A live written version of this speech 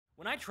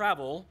When I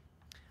travel,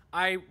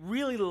 I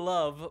really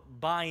love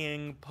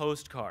buying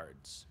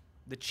postcards.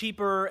 The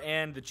cheaper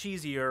and the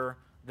cheesier,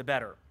 the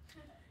better.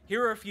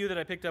 Here are a few that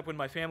I picked up when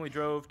my family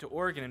drove to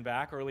Oregon and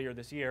back earlier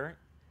this year.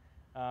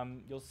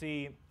 You'll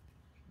see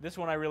this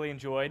one I really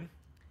enjoyed.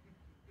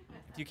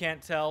 If you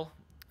can't tell,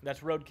 that's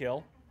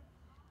roadkill.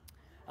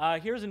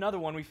 Here's another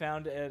one we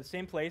found at the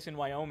same place in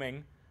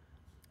Wyoming.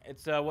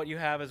 It's what you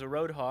have as a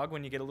road hog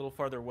when you get a little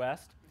farther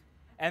west.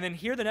 And then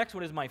here, the next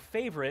one is my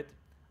favorite,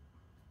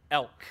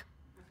 elk.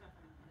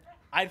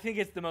 I think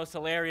it's the most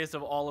hilarious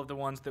of all of the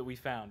ones that we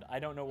found. I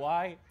don't know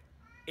why.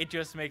 It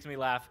just makes me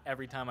laugh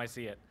every time I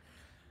see it.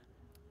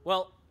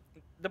 Well,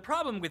 the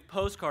problem with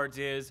postcards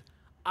is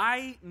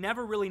I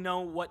never really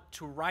know what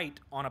to write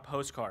on a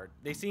postcard.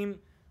 They seem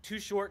too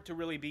short to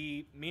really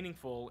be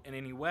meaningful in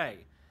any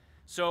way.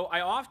 So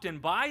I often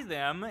buy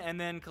them and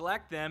then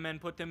collect them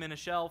and put them in a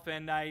shelf,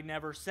 and I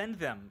never send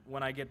them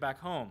when I get back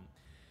home.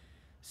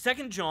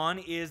 2 John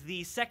is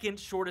the second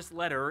shortest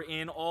letter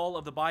in all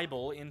of the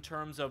Bible in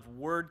terms of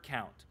word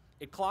count.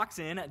 It clocks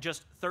in at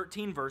just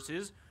 13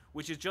 verses,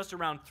 which is just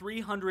around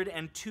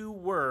 302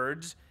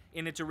 words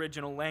in its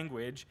original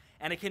language,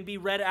 and it can be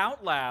read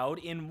out loud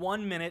in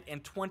 1 minute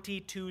and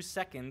 22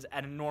 seconds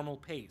at a normal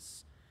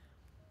pace.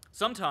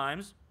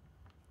 Sometimes,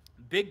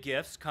 big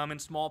gifts come in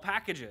small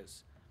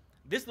packages.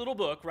 This little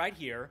book right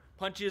here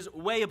punches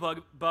way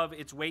above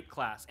its weight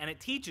class, and it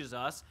teaches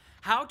us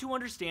how to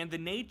understand the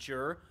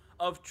nature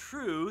of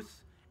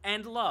truth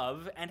and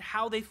love and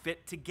how they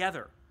fit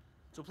together.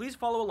 So please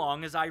follow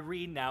along as I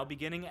read now,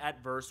 beginning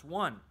at verse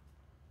 1.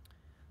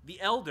 The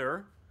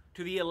elder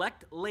to the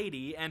elect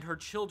lady and her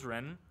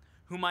children,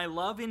 whom I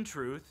love in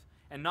truth,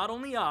 and not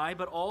only I,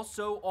 but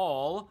also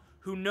all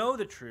who know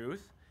the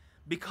truth,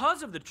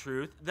 because of the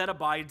truth that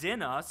abides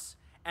in us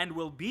and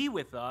will be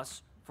with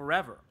us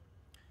forever.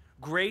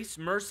 Grace,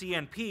 mercy,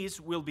 and peace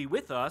will be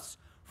with us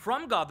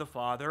from God the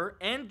Father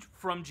and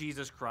from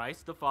Jesus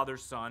Christ, the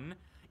Father's Son,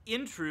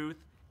 in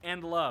truth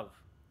and love.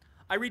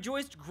 I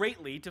rejoiced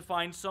greatly to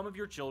find some of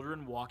your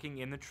children walking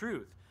in the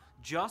truth,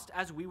 just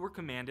as we were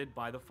commanded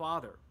by the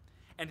Father.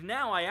 And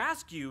now I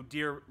ask you,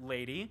 dear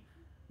lady,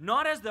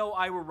 not as though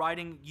I were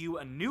writing you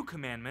a new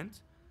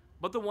commandment,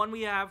 but the one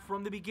we have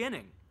from the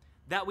beginning,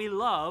 that we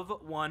love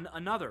one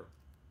another.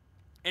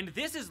 And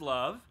this is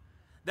love,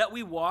 that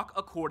we walk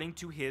according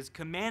to his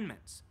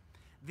commandments.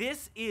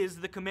 This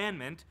is the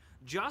commandment,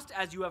 just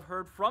as you have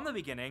heard from the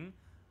beginning,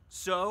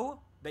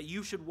 so that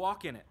you should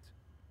walk in it.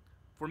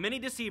 For many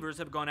deceivers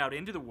have gone out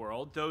into the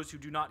world, those who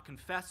do not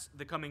confess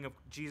the coming of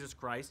Jesus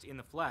Christ in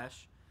the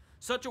flesh.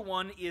 Such a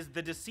one is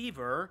the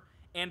deceiver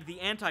and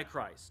the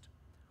Antichrist.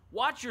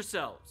 Watch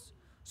yourselves,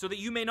 so that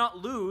you may not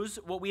lose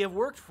what we have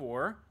worked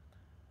for,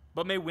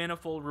 but may win a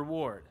full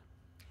reward.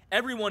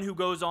 Everyone who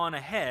goes on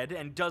ahead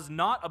and does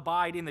not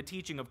abide in the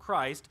teaching of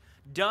Christ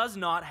does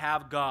not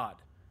have God.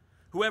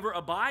 Whoever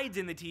abides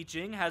in the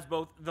teaching has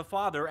both the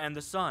Father and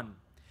the Son.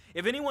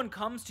 If anyone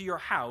comes to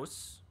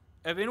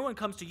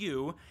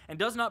you and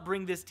does not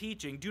bring this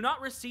teaching, do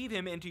not receive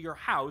him into your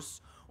house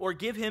or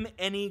give him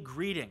any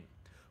greeting.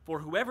 For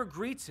whoever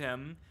greets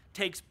him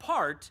takes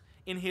part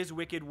in his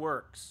wicked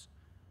works.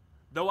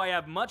 Though I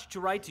have much to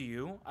write to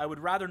you, I would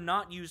rather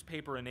not use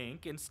paper and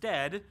ink.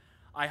 Instead,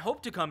 I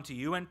hope to come to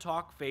you and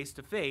talk face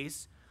to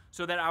face,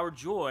 so that our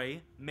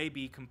joy may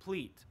be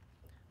complete.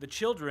 The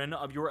children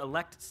of your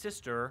elect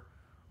sister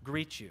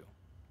greet you.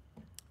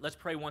 Let's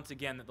pray once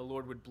again that the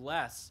Lord would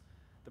bless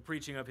the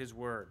preaching of his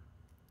word.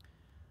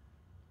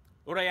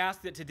 Lord, I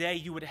ask that today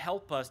you would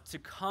help us to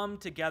come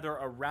together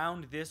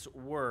around this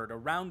word,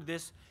 around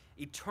this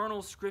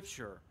eternal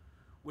scripture,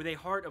 with a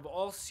heart of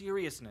all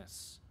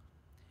seriousness.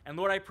 And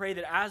Lord, I pray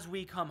that as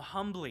we come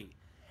humbly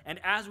and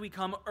as we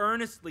come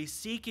earnestly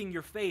seeking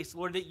your face,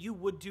 Lord, that you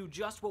would do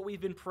just what we've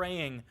been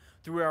praying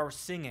through our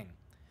singing,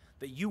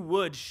 that you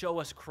would show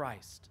us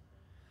Christ.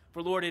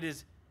 For Lord, it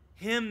is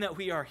him that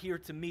we are here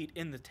to meet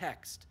in the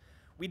text.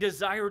 We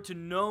desire to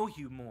know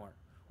you more.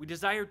 We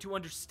desire to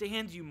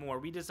understand you more.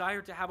 We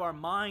desire to have our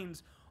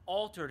minds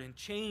altered and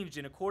changed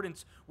in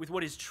accordance with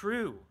what is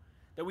true,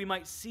 that we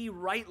might see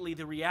rightly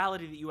the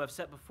reality that you have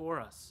set before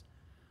us.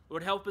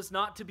 Lord, help us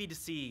not to be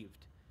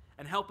deceived,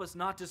 and help us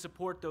not to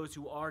support those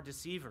who are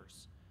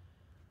deceivers.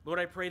 Lord,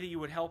 I pray that you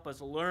would help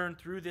us learn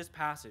through this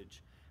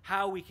passage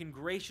how we can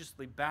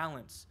graciously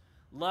balance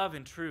love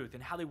and truth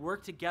and how they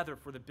work together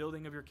for the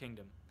building of your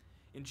kingdom.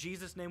 In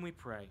Jesus' name we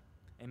pray.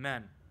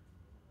 Amen.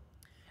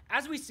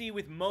 As we see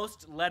with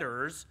most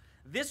letters,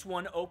 this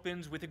one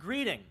opens with a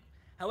greeting.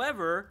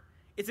 However,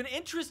 it's an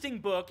interesting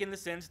book in the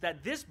sense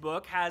that this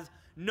book has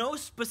no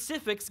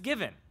specifics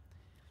given.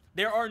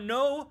 There are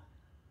no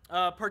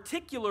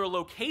particular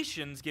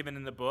locations given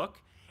in the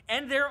book,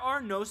 and there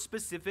are no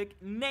specific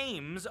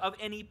names of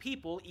any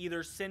people,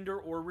 either sender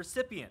or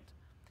recipient.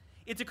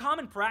 It's a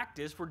common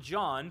practice for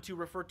John to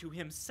refer to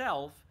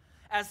himself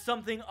as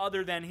something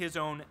other than his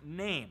own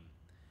name.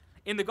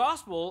 In the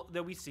gospel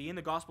that we see, in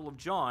the Gospel of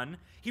John,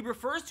 he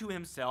refers to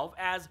himself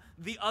as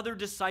the other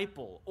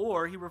disciple,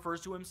 or he refers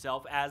to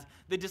himself as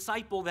the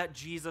disciple that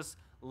Jesus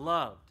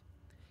loved.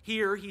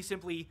 Here, he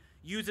simply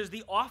uses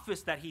the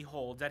office that he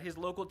holds at his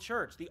local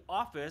church, the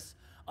office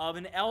of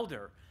an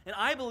elder. And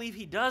I believe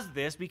he does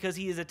this because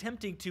he is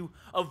attempting to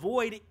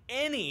avoid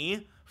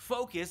any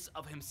focus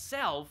of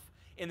himself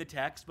in the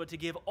text, but to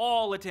give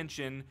all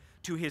attention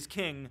to his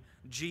king,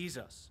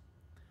 Jesus.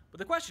 But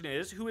the question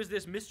is, who is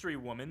this mystery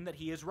woman that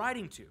he is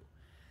writing to?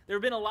 There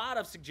have been a lot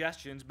of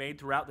suggestions made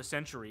throughout the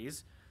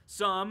centuries.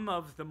 Some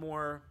of the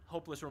more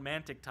hopeless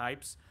romantic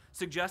types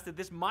suggest that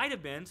this might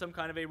have been some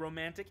kind of a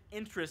romantic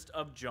interest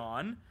of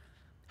John.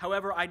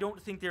 However, I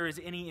don't think there is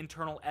any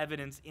internal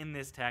evidence in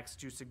this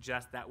text to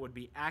suggest that would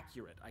be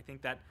accurate. I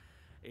think that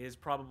is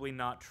probably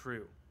not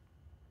true.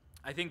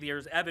 I think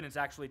there's evidence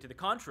actually to the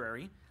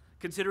contrary,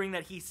 considering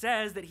that he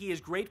says that he is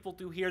grateful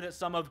to hear that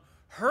some of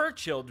her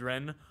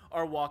children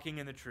are walking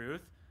in the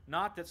truth,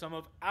 not that some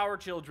of our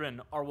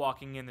children are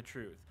walking in the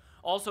truth.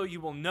 Also, you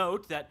will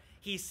note that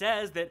he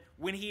says that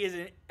when he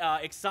is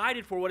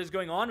excited for what is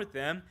going on with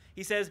them,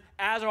 he says,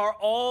 as are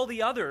all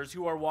the others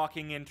who are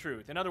walking in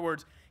truth. In other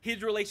words,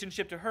 his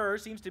relationship to her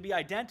seems to be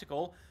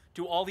identical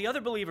to all the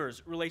other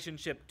believers'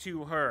 relationship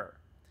to her.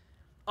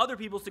 Other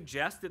people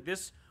suggest that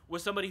this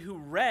was somebody who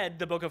read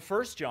the book of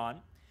 1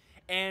 John,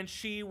 and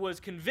she was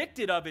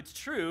convicted of its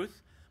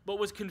truth, but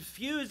was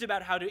confused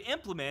about how to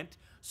implement,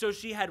 so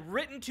she had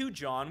written to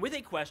John with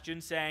a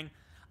question saying,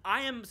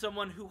 I am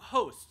someone who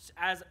hosts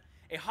as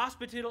a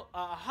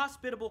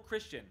hospitable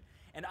Christian,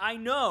 and I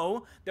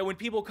know that when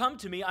people come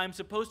to me, I'm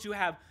supposed to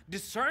have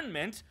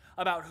discernment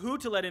about who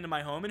to let into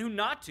my home and who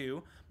not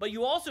to, but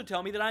you also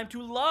tell me that I'm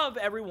to love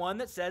everyone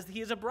that says that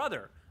he is a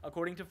brother,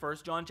 according to 1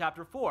 John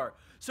chapter 4.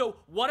 So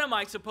what am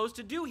I supposed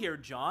to do here,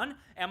 John?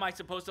 Am I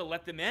supposed to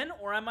let them in,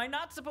 or am I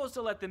not supposed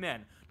to let them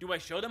in? Do I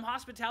show them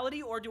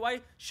hospitality, or do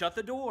I shut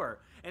the door?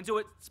 And so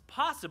it's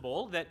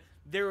possible that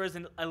there is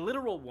a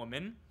literal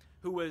woman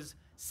who was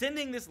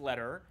sending this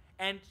letter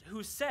and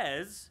who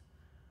says,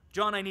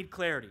 John, I need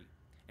clarity.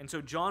 And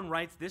so John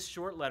writes this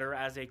short letter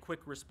as a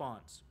quick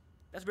response.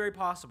 That's very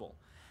possible.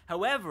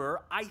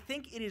 However, I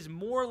think it is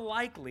more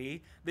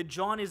likely that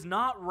John is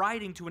not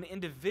writing to an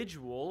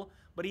individual,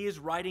 but he is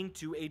writing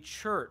to a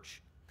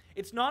church.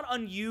 It's not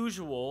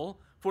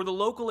unusual for the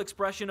local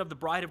expression of the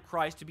bride of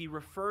Christ to be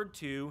referred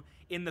to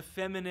in the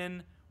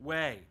feminine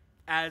way,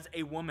 as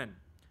a woman.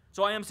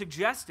 So I am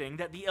suggesting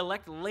that the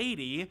elect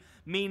lady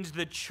means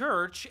the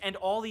church and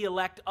all the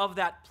elect of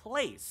that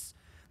place.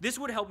 This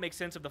would help make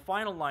sense of the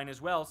final line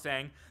as well,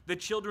 saying, the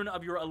children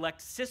of your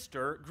elect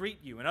sister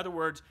greet you. In other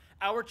words,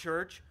 our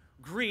church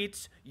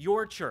greets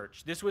your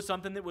church. This was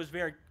something that was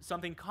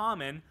something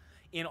common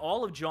in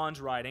all of John's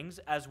writings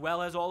as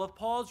well as all of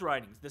Paul's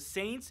writings. The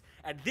saints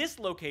at this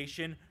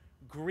location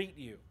greet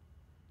you.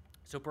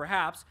 So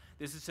perhaps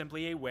this is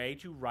simply a way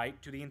to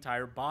write to the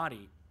entire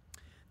body.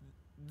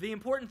 The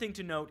important thing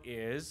to note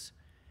is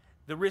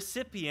the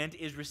recipient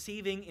is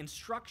receiving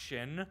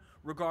instruction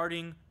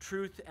regarding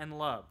truth and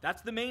love.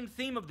 That's the main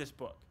theme of this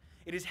book.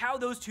 It is how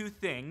those two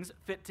things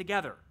fit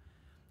together.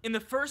 In the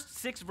first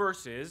 6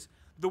 verses,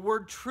 the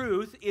word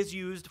truth is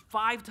used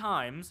 5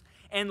 times,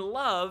 and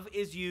love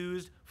is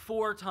used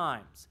 4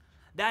 times.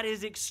 That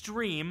is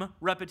extreme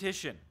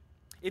repetition.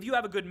 If you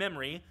have a good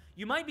memory,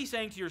 you might be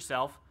saying to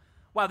yourself,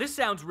 wow, this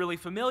sounds really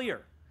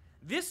familiar.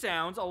 This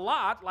sounds a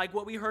lot like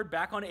what we heard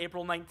back on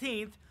April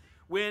 19th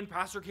when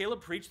Pastor Caleb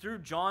preached through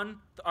John,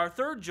 our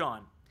 3rd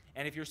John.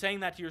 And if you're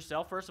saying that to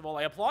yourself, first of all,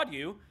 I applaud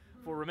you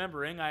for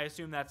remembering. I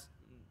assume that's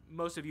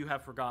most of you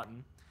have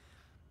forgotten.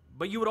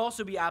 But you would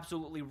also be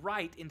absolutely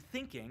right in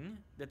thinking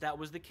that that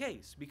was the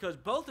case, because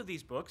both of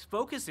these books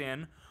focus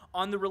in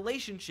on the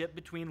relationship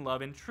between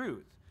love and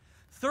truth.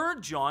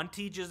 3rd John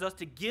teaches us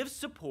to give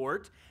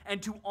support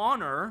and to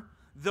honor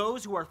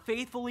those who are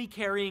faithfully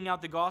carrying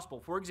out the gospel.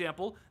 For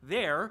example,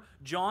 there,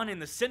 John, in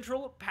the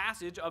central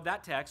passage of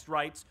that text,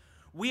 writes,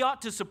 we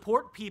ought to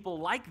support people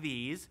like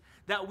these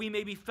that we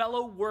may be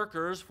fellow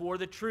workers for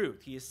the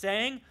truth. He is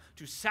saying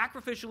to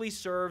sacrificially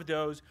serve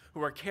those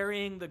who are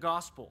carrying the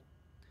gospel.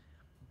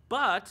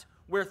 But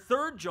where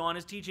 3rd John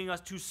is teaching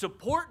us to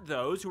support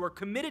those who are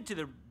committed to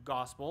the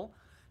gospel,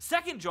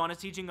 2nd John is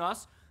teaching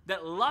us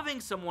that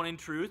loving someone in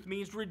truth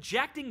means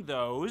rejecting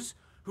those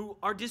who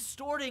are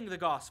distorting the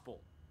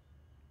gospel.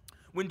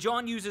 When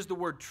John uses the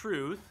word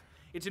truth,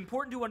 it's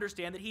important to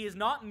understand that he is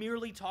not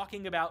merely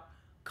talking about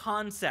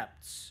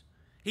concepts.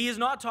 He is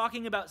not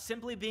talking about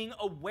simply being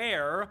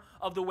aware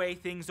of the way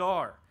things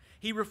are.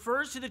 He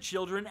refers to the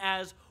children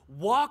as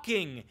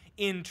walking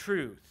in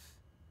truth.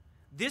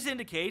 This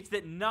indicates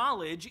that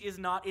knowledge is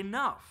not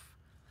enough.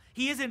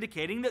 He is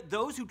indicating that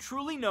those who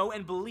truly know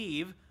and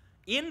believe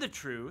in the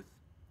truth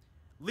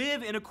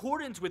live in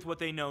accordance with what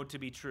they know to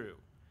be true.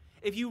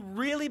 If you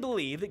really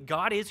believe that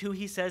God is who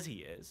he says he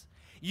is,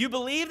 you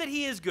believe that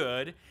he is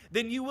good,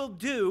 then you will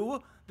do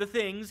the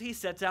things he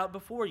sets out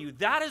before you.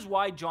 That is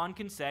why John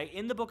can say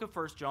in the book of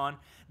 1 John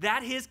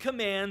that his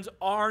commands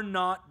are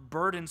not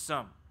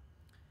burdensome.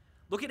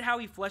 Look at how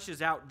he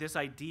fleshes out this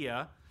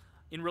idea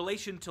in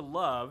relation to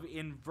love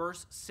in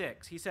verse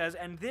 6. He says,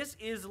 and this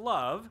is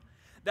love,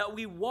 that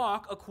we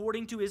walk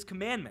according to his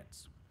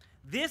commandments.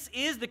 This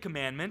is the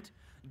commandment,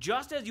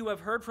 just as you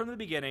have heard from the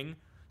beginning,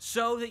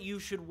 so that you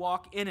should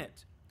walk in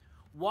it.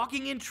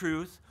 Walking in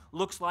truth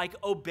looks like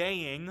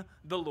obeying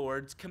the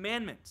Lord's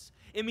commandments.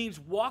 It means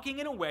walking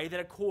in a way that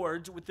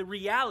accords with the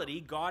reality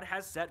God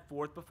has set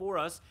forth before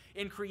us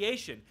in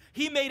creation.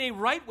 He made a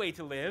right way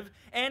to live,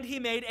 and he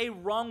made a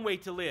wrong way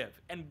to live.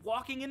 And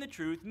walking in the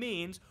truth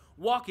means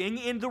walking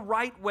in the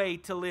right way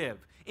to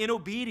live, in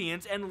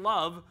obedience and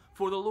love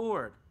for the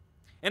Lord.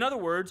 In other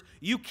words,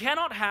 you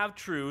cannot have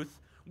truth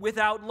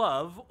without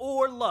love,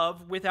 or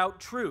love without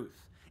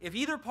truth. If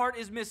either part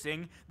is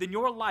missing, then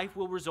your life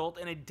will result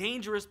in a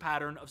dangerous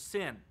pattern of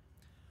sin.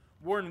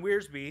 Warren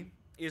Wiersbe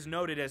is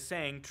noted as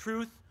saying,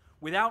 truth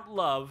without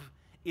love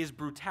is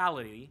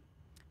brutality,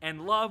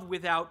 and love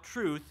without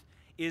truth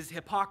is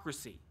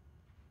hypocrisy.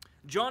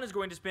 John is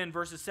going to spend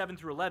verses 7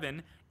 through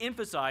 11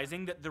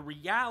 emphasizing that the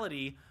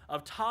reality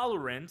of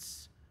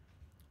tolerance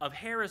of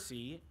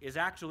heresy is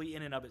actually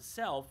in and of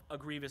itself a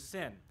grievous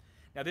sin.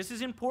 Now, this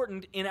is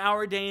important in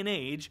our day and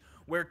age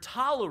where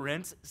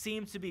tolerance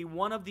seems to be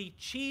one of the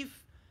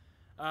chief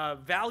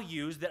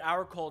values that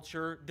our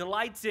culture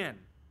delights in.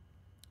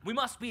 We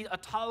must be a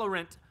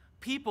tolerant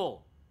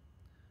people.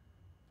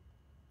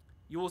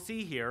 You will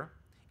see here,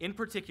 in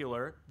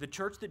particular, the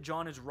church that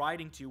John is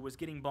writing to was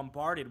getting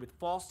bombarded with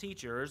false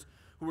teachers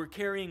who were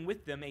carrying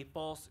with them a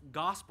false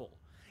gospel.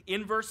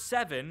 In verse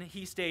 7,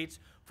 he states,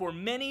 "For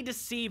many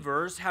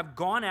deceivers have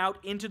gone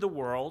out into the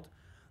world,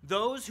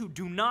 those who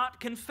do not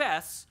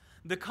confess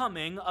the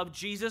coming of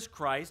Jesus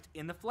Christ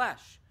in the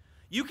flesh."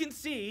 You can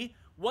see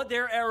what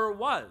their error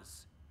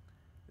was.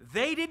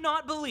 They did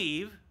not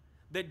believe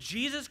that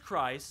Jesus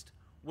Christ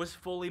was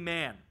fully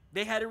man.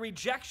 They had a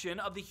rejection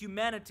of the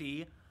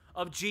humanity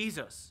of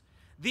Jesus.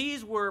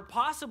 These were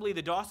possibly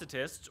the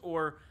Docetists,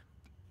 or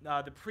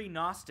the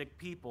pre-Gnostic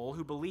people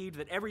who believed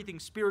that everything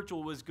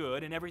spiritual was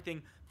good and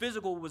everything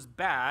physical was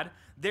bad.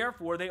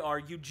 Therefore, they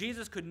argued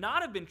Jesus could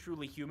not have been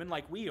truly human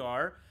like we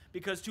are,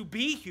 because to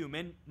be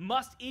human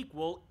must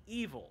equal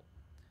evil.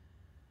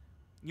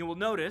 You will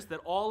notice that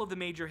all of the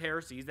major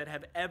heresies that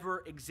have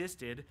ever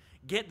existed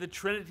get the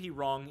Trinity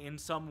wrong in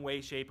some way,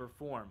 shape, or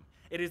form.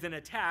 It is an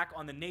attack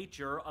on the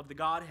nature of the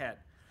Godhead.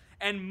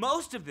 And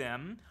most of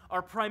them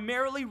are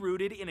primarily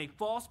rooted in a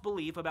false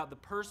belief about the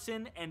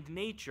person and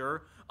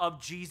nature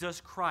of Jesus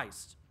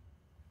Christ.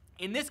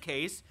 In this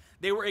case,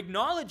 they were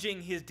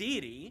acknowledging his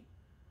deity.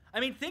 I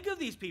mean, think of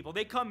these people.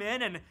 They come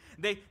in and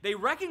they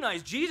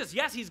recognize Jesus.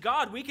 Yes, he's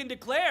God. We can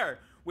declare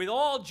with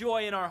all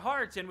joy in our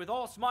hearts and with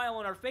all smile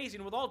on our face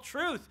and with all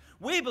truth,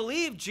 we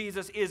believe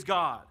Jesus is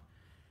God.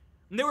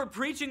 And they were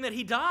preaching that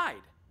he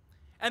died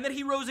and that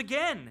he rose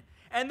again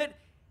and that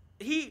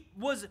he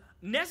was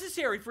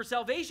necessary for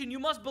salvation. You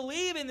must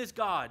believe in this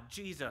God,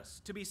 Jesus,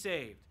 to be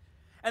saved.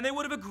 And they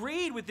would have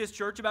agreed with this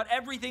church about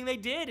everything they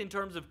did in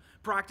terms of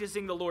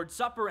practicing the Lord's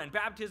Supper and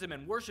baptism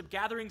and worship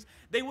gatherings.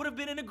 They would have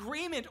been in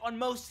agreement on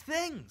most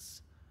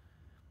things.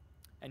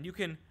 And you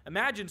can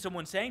imagine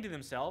someone saying to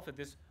themselves at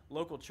this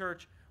local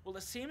church, well,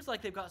 it seems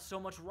like they've got so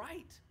much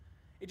right.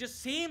 It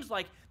just seems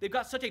like they've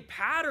got such a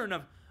pattern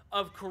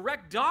of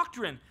correct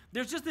doctrine.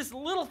 There's just this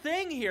little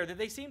thing here that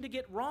they seem to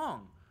get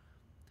wrong.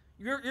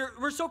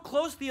 We're so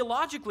close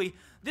theologically.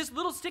 This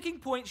little sticking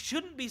point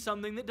shouldn't be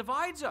something that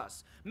divides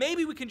us.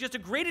 Maybe we can just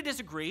agree to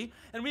disagree,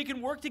 and we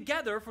can work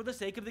together for the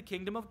sake of the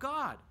kingdom of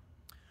God.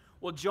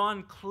 Well,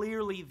 John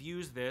clearly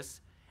views this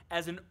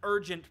as an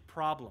urgent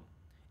problem,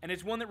 and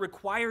it's one that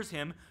requires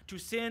him to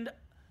send,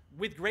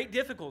 with great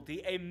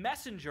difficulty, a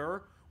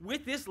messenger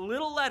with this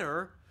little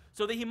letter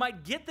so that he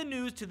might get the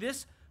news to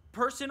this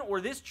person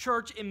or this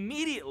church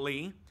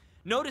immediately.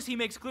 Notice he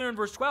makes clear in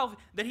verse 12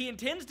 that he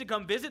intends to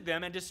come visit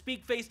them and to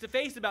speak face to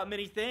face about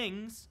many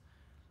things.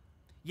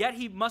 Yet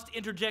he must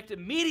interject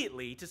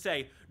immediately to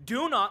say,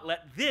 do not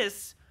let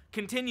this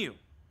continue.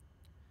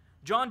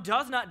 John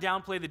does not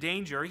downplay the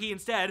danger. He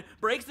instead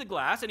breaks the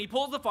glass and he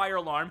pulls the fire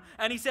alarm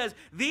and he says,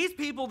 these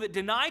people that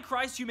deny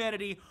Christ's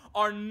humanity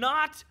are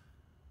not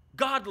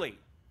godly.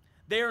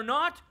 They are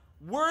not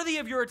worthy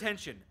of your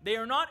attention. They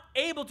are not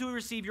able to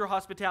receive your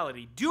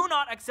hospitality. Do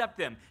not accept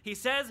them. He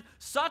says,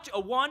 such a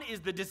one is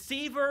the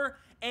deceiver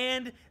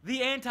and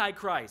the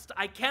antichrist.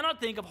 I cannot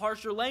think of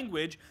harsher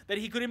language that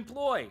he could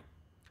employ.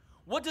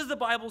 What does the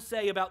Bible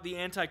say about the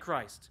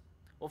antichrist?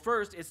 Well,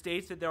 first, it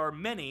states that there are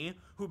many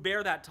who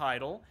bear that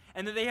title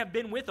and that they have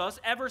been with us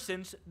ever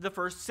since the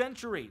first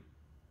century.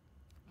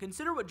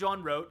 Consider what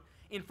John wrote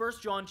in 1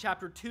 John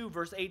chapter 2,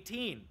 verse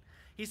 18.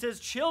 He says,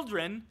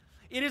 children,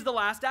 it is the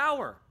last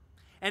hour.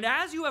 And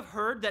as you have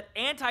heard that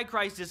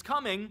Antichrist is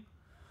coming,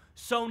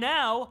 so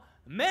now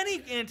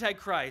many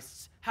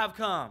Antichrists have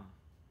come.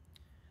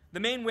 The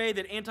main way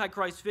that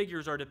Antichrist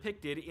figures are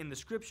depicted in the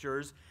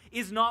Scriptures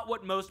is not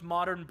what most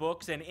modern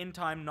books and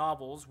end-time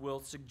novels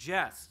will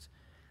suggest.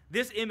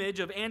 This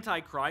image of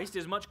Antichrist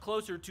is much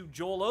closer to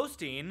Joel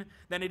Osteen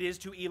than it is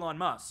to Elon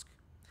Musk.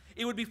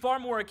 It would be far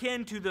more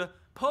akin to the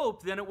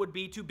Pope than it would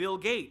be to Bill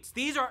Gates.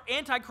 These are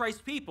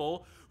Antichrist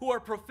people who are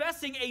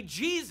professing a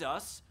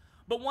Jesus,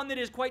 but one that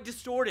is quite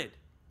distorted.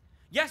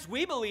 Yes,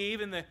 we believe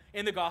in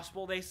the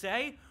gospel, they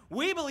say.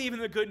 We believe in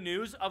the good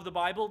news of the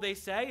Bible, they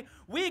say.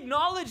 We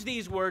acknowledge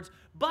these words,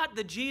 but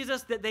the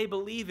Jesus that they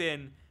believe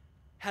in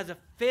has a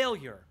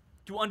failure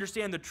to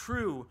understand the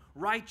true,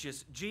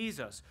 righteous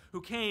Jesus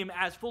who came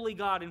as fully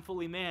God and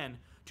fully man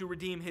to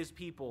redeem his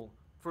people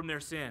from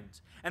their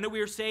sins, and that we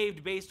are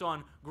saved based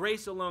on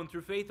grace alone,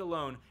 through faith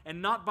alone,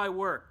 and not by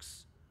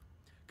works.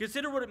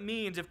 Consider what it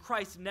means if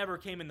Christ never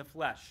came in the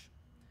flesh.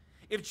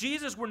 If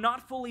Jesus were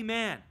not fully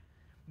man,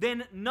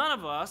 then none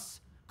of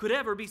us could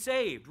ever be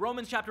saved.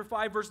 Romans chapter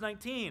 5, verse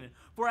 19.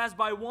 For as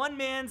by one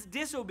man's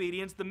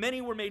disobedience the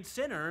many were made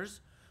sinners,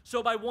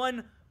 so by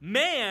one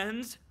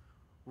man's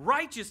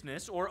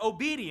righteousness or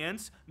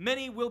obedience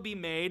many will be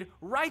made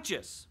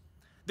righteous.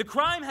 The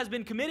crime has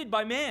been committed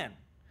by man.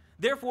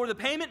 Therefore, the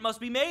payment must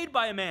be made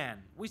by a man.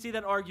 We see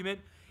that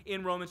argument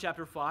in Romans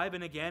chapter 5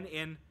 and again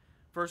in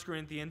 1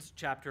 Corinthians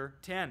chapter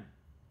 10.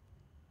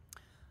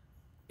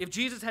 If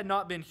Jesus had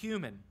not been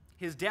human,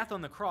 his death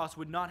on the cross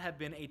would not have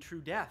been a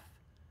true death.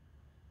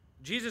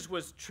 Jesus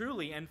was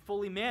truly and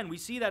fully man. We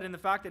see that in the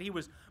fact that he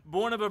was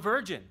born of a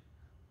virgin.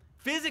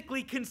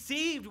 Physically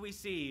conceived, we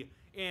see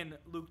in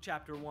Luke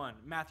chapter 1,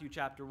 Matthew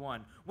chapter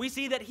 1. We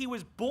see that he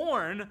was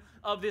born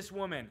of this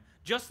woman,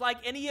 just like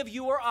any of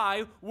you or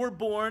I were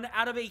born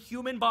out of a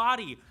human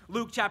body.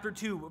 Luke chapter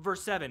 2,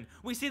 verse 7.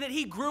 We see that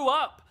he grew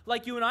up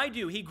like you and I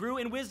do. He grew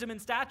in wisdom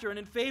and stature and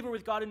in favor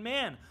with God and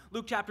man.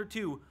 Luke chapter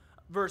 2,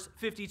 verse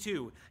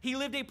 52. He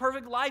lived a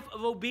perfect life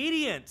of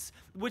obedience,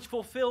 which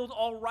fulfilled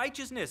all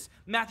righteousness.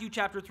 Matthew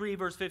chapter 3,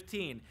 verse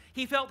 15.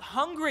 He felt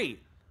hungry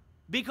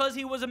because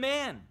he was a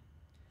man.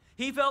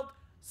 He felt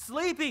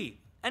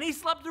sleepy, and he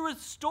slept through a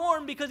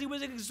storm because he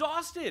was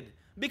exhausted,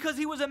 because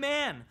he was a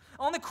man.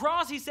 On the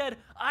cross, he said,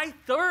 I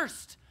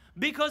thirst,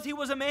 because he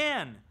was a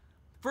man.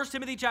 1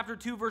 Timothy chapter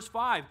 2, verse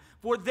 5.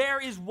 For there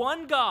is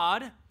one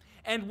God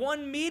and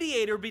one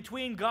mediator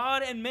between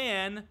God and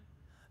man,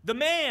 the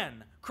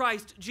man,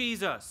 Christ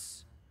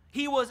Jesus.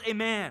 He was a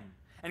man.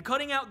 And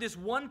cutting out this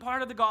one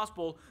part of the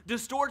gospel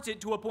distorts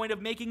it to a point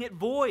of making it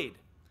void.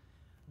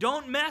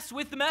 Don't mess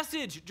with the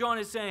message, John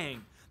is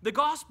saying. The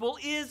gospel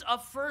is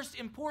of first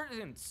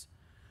importance.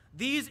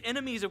 These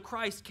enemies of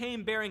Christ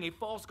came bearing a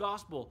false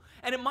gospel,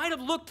 and it might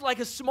have looked like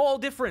a small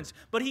difference,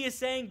 but he is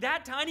saying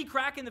that tiny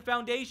crack in the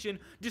foundation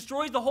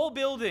destroys the whole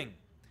building.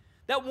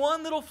 That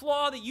one little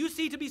flaw that you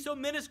see to be so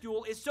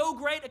minuscule is so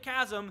great a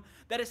chasm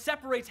that it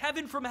separates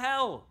heaven from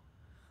hell.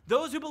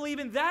 Those who believe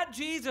in that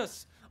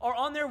Jesus are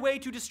on their way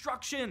to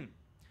destruction.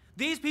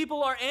 These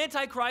people are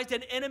antichrist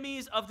and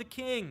enemies of the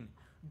King.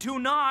 Do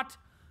not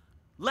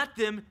let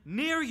them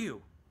near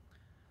you.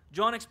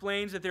 John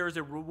explains that there is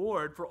a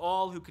reward for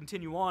all who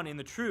continue on in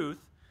the truth.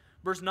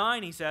 Verse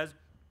 9, he says,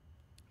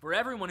 for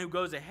everyone who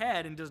goes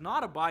ahead and does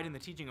not abide in the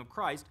teaching of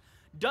Christ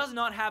does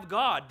not have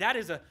God. That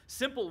is a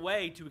simple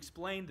way to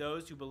explain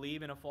those who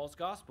believe in a false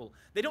gospel.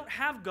 They don't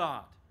have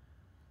God.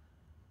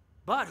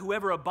 But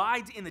whoever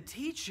abides in the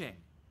teaching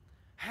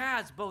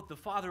has both the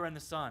Father and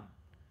the Son.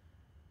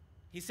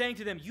 He's saying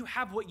to them, you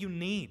have what you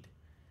need.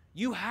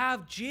 You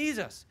have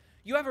Jesus.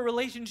 You have a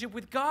relationship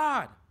with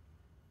God.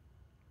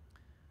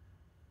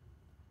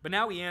 But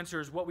now he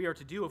answers what we are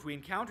to do if we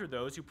encounter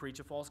those who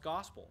preach a false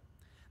gospel.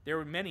 There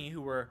were many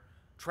who were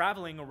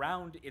traveling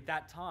around at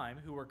that time,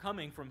 who were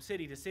coming from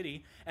city to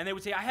city, and they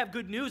would say, I have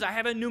good news, I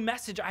have a new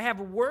message, I have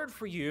a word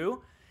for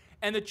you.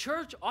 And the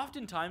church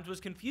oftentimes was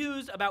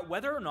confused about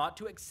whether or not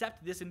to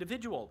accept this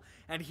individual.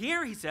 And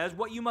here he says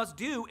what you must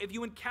do if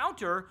you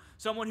encounter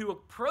someone who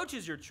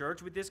approaches your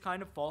church with this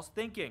kind of false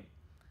thinking.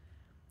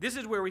 This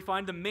is where we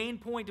find the main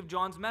point of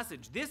John's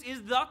message. This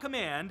is the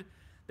command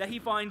that he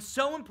finds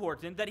so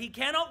important that he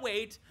cannot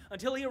wait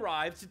until he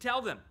arrives to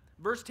tell them.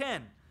 Verse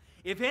 10,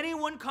 if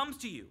anyone comes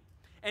to you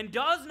and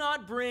does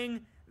not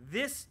bring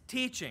this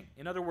teaching,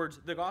 in other words,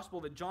 the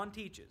gospel that John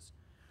teaches,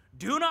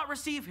 do not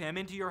receive him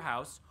into your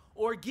house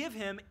or give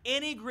him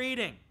any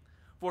greeting,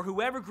 for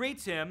whoever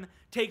greets him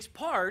takes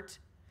part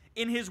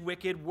in his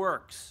wicked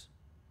works.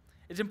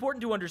 It's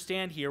important to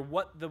understand here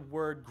what the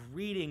word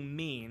greeting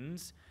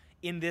means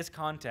in this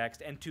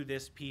context and to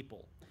this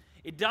people.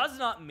 It does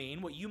not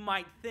mean what you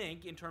might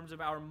think in terms of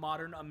our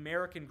modern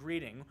American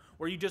greeting,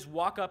 where you just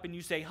walk up and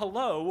you say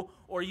hello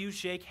or you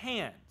shake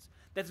hands.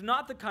 That's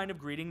not the kind of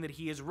greeting that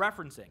he is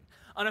referencing.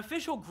 An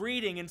official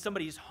greeting in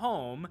somebody's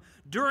home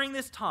during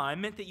this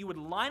time meant that you would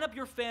line up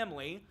your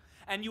family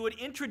and you would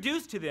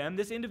introduce to them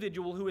this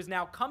individual who has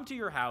now come to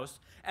your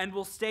house and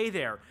will stay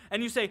there.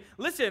 And you say,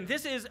 listen,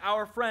 this is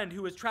our friend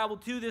who has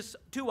traveled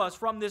to us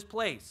from this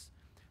place.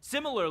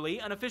 Similarly,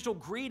 an official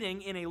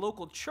greeting in a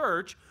local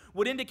church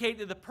would indicate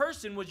that the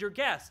person was your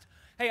guest.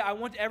 Hey, I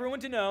want everyone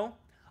to know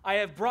I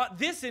have brought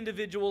this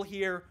individual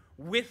here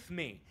with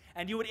me.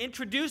 And you would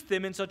introduce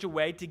them in such a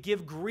way to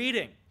give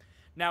greeting.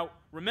 Now,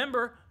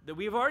 remember that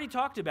we have already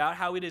talked about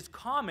how it is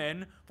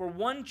common for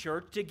one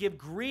church to give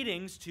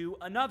greetings to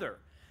another.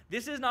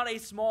 This is not a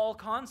small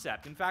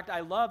concept. In fact,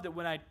 I love that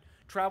when I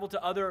travel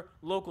to other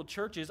local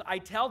churches, I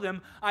tell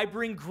them, I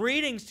bring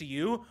greetings to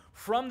you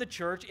from the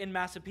church in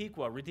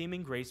Massapequa,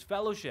 Redeeming Grace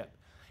Fellowship.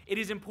 it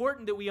is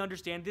important that we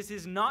understand this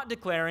is not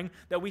declaring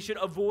that we should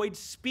avoid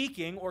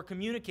speaking or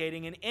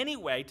communicating in any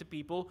way to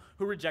people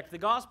who reject the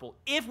gospel.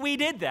 If we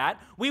did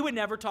that, we would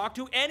never talk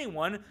to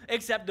anyone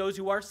except those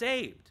who are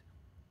saved.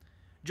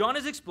 John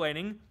is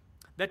explaining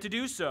that to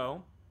do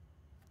so,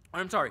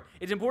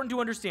 it's important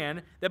to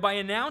understand that by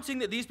announcing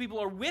that these people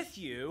are with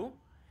you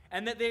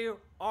and that they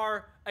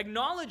are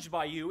acknowledged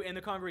by you in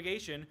the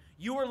congregation,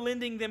 you are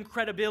lending them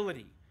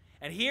credibility.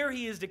 And here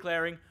he is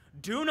declaring,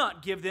 do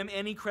not give them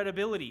any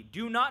credibility.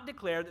 Do not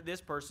declare that this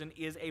person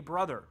is a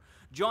brother.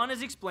 John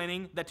is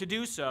explaining that to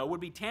do so would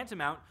be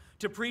tantamount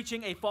to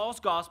preaching a false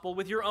gospel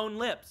with your own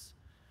lips.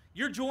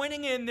 You're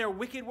joining in their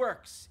wicked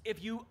works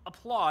if you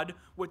applaud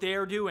what they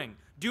are doing.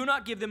 Do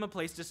not give them a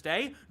place to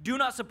stay. Do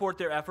not support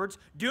their efforts.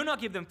 Do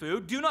not give them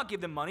food. Do not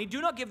give them money.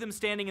 Do not give them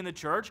standing in the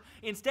church.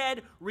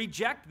 Instead,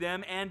 reject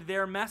them and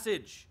their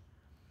message.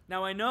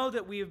 Now, I know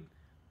that we've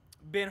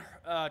been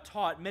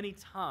taught many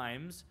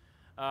times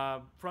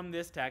from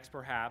this text,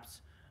 perhaps,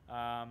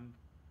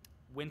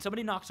 when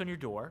somebody knocks on your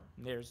door,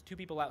 there's two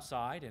people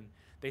outside, and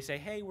they say,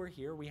 hey, we're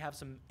here. We have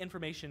some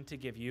information to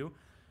give you.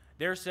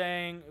 They're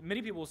saying,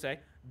 many people will say,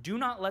 do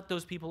not let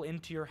those people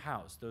into your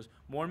house. Those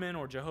Mormon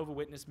or Jehovah's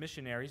Witness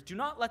missionaries, do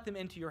not let them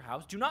into your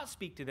house. Do not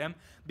speak to them,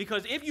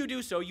 because if you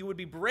do so, you would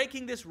be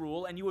breaking this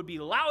rule, and you would be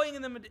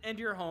allowing them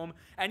into your home,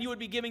 and you would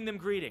be giving them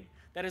greeting.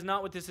 That is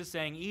not what this is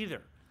saying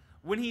either.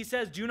 When he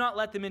says, do not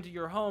let them into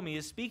your home, he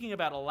is speaking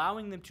about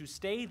allowing them to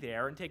stay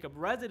there and take up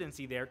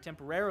residency there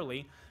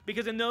temporarily,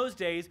 because in those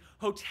days,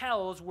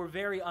 hotels were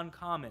very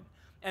uncommon.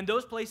 And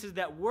those places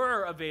that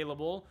were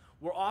available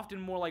were often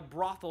more like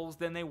brothels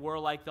than they were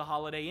like the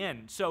Holiday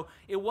Inn. So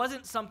it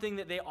wasn't something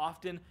that they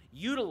often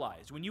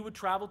utilized. When you would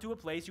travel to a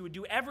place, you would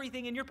do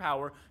everything in your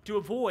power to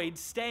avoid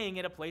staying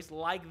at a place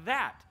like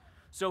that.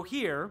 So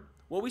here,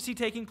 what we see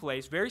taking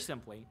place, very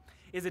simply,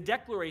 is a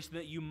declaration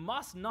that you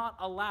must not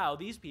allow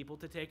these people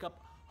to take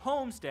up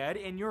homestead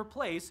in your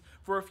place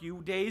for a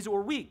few days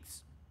or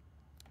weeks.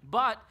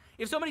 But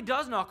if somebody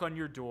does knock on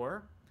your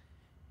door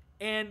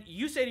and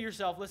you say to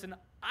yourself, listen,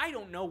 I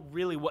don't know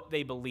really what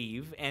they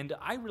believe, and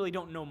I really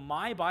don't know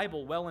my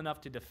Bible well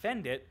enough to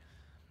defend it,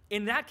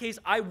 in that case,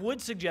 I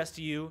would suggest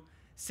to you,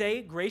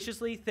 say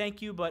graciously,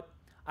 thank you, but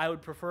I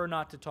would prefer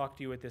not to talk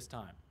to you at this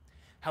time.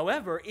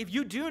 However, if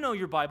you do know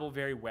your Bible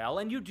very well,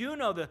 and you do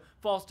know the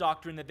false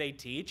doctrine that they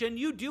teach, and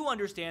you do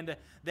understand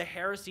the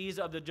heresies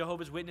of the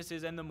Jehovah's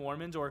Witnesses and the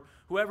Mormons, or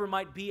whoever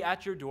might be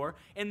at your door,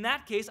 in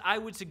that case, I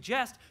would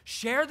suggest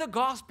share the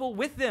gospel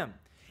with them.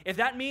 If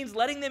that means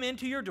letting them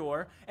into your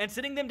door and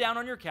sitting them down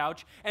on your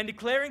couch and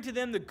declaring to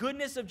them the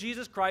goodness of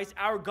Jesus Christ,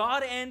 our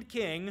God and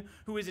King,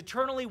 who is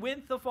eternally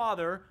with the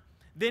Father,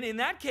 then in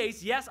that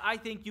case, yes, I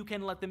think you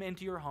can let them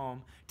into your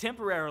home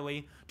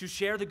temporarily to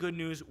share the good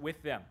news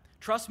with them.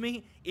 Trust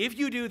me, if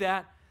you do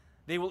that,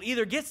 they will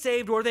either get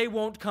saved or they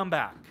won't come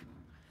back.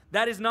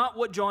 That is not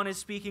what John is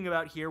speaking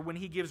about here when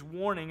he gives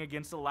warning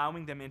against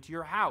allowing them into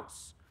your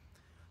house.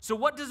 So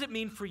what does it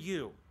mean for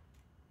you?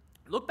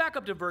 Look back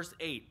up to verse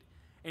 8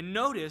 and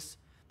notice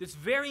this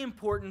very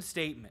important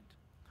statement.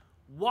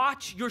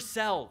 Watch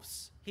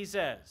yourselves, he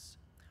says.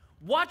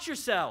 Watch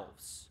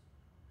yourselves,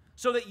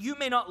 so that you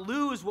may not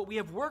lose what we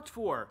have worked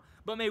for,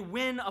 but may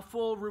win a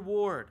full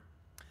reward.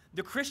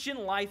 The Christian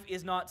life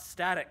is not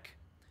static.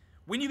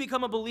 When you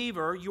become a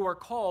believer, you are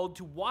called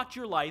to watch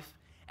your life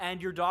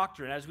and your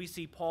doctrine, as we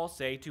see Paul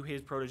say to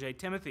his protege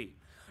Timothy.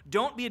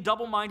 Don't be a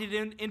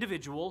double-minded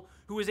individual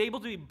who is able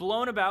to be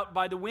blown about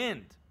by the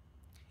wind.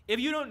 If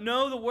you don't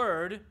know the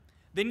word,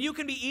 then you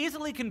can be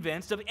easily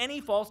convinced of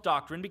any false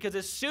doctrine, because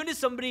as soon as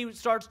somebody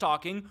starts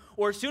talking,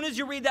 or as soon as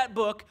you read that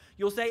book,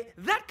 you'll say,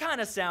 that kind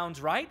of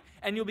sounds right,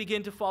 and you'll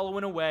begin to follow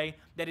in a way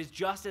that is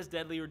just as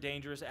deadly or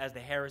dangerous as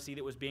the heresy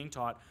that was being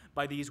taught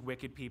by these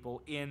wicked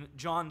people in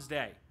John's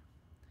day.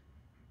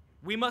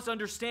 We must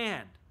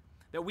understand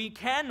that we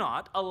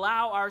cannot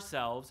allow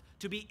ourselves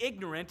to be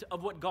ignorant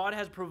of what God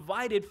has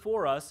provided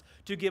for us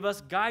to give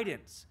us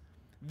guidance.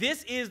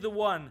 This is the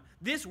one,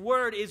 this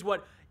word is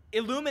what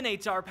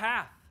illuminates our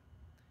path.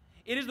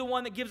 It is the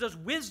one that gives us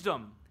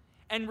wisdom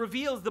and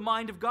reveals the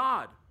mind of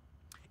God.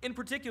 In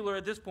particular,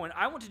 at this point,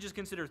 I want to just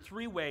consider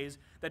 3 ways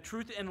that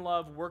truth and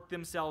love work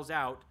themselves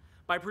out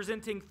by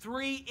presenting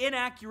 3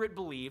 inaccurate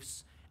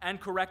beliefs and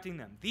correcting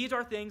them. These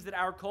are things that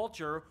our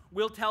culture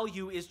will tell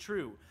you is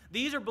true.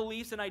 These are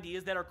beliefs and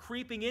ideas that are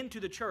creeping into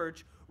the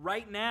church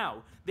right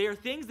now. They are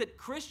things that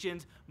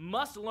Christians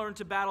must learn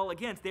to battle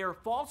against. They are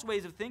false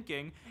ways of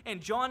thinking, and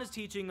John is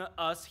teaching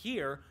us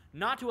here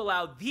not to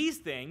allow these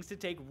things to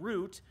take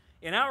root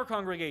in our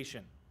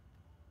congregation.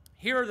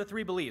 Here are the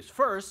 3 beliefs.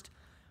 First,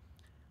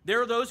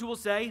 there are those who will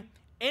say,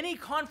 any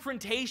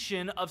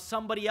confrontation of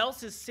somebody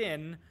else's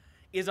sin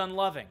is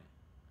unloving.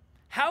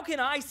 How can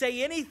I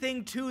say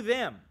anything to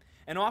them?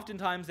 And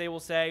oftentimes they will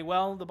say,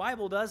 well, the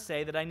Bible does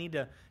say that I need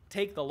to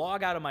take the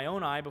log out of my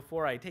own eye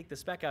before I take the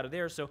speck out of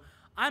theirs, so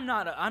I'm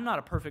not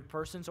a perfect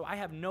person, so I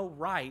have no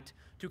right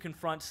to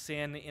confront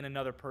sin in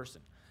another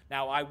person.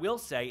 Now, I will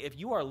say, if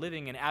you are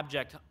living in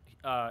abject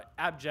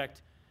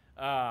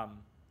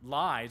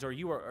lies or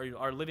you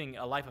are living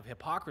a life of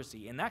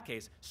hypocrisy, in that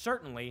case,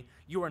 certainly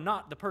you are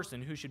not the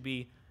person who should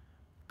be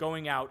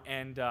going out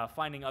and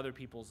finding other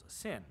people's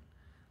sin.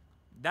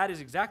 That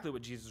is exactly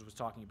what Jesus was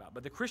talking about.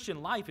 But the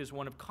Christian life is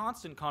one of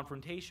constant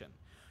confrontation.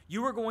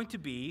 You are going to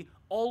be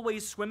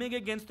always swimming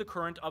against the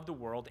current of the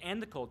world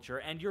and the culture,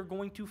 and you're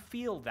going to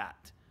feel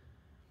that.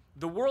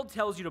 The world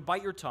tells you to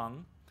bite your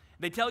tongue.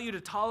 They tell you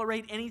to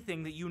tolerate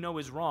anything that you know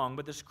is wrong,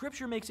 but the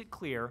Scripture makes it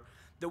clear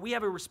that we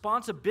have a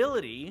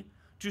responsibility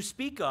to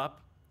speak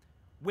up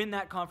when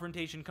that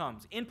confrontation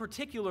comes. In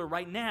particular,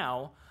 right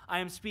now, I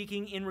am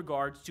speaking in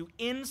regards to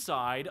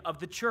inside of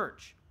the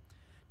church.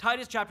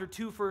 Titus chapter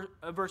 2,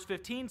 verse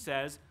 15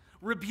 says,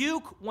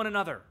 rebuke one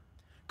another.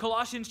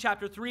 Colossians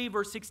chapter 3,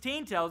 verse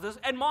 16 tells us,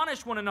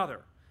 admonish one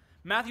another.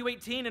 Matthew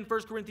 18 and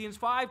 1 Corinthians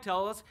 5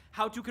 tell us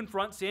how to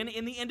confront sin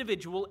in the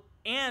individual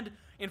and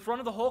in front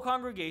of the whole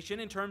congregation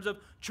in terms of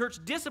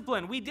church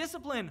discipline. We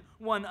discipline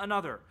one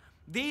another.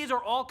 These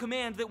are all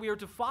commands that we are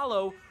to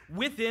follow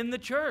within the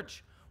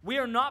church. We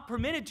are not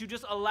permitted to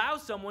just allow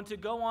someone to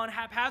go on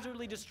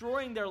haphazardly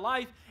destroying their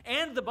life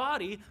and the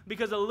body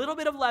because a little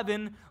bit of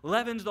leaven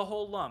leavens the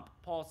whole lump,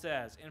 Paul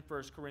says in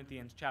 1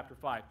 Corinthians chapter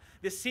 5.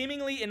 This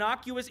seemingly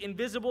innocuous,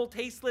 invisible,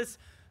 tasteless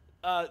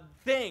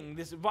thing,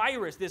 this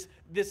virus,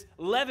 this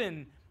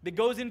leaven that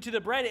goes into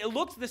the bread, it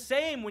looks the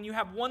same when you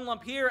have one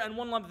lump here and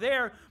one lump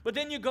there, but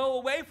then you go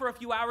away for a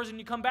few hours and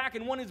you come back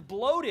and one is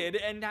bloated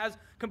and has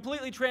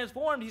completely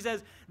transformed. He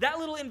says, that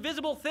little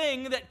invisible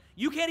thing that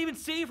you can't even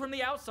see from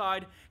the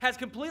outside has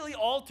completely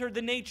altered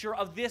the nature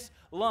of this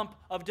lump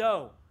of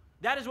dough.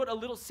 That is what a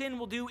little sin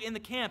will do in the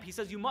camp. He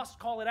says you must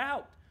call it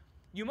out.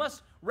 You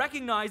must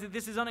recognize that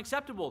this is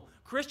unacceptable.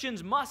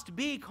 Christians must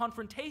be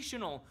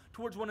confrontational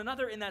towards one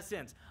another in that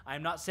sense. I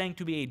am not saying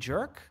to be a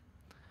jerk.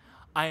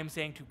 I am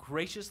saying to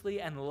graciously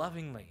and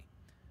lovingly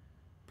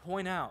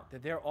point out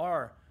that there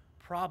are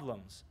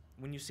problems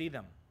when you see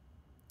them.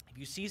 If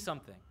you see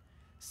something,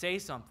 say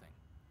something.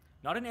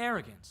 Not in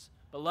arrogance,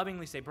 but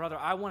lovingly say, brother,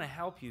 I want to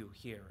help you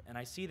here. And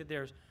I see that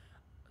there's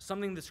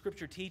something the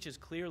Scripture teaches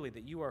clearly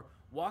that you are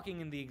walking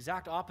in the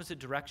exact opposite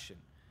direction.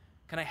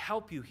 Can I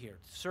help you here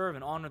to serve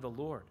and honor the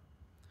Lord?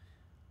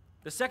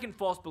 The second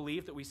false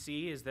belief that we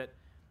see is that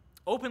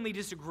openly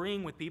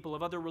disagreeing with people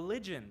of other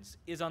religions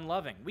is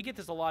unloving. We get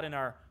this a lot in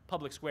our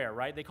public square,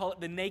 right? They call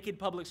it the naked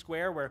public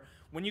square, where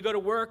when you go to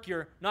work,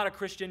 you're not a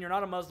Christian, you're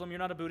not a Muslim, you're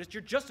not a Buddhist,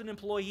 you're just an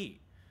employee.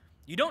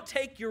 You don't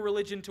take your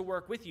religion to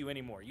work with you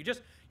anymore.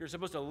 You're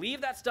supposed to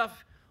leave that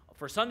stuff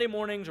for Sunday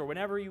mornings or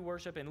whenever you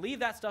worship and leave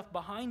that stuff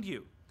behind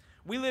you.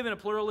 We live in a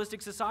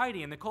pluralistic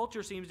society, and the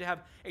culture seems to have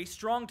a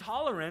strong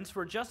tolerance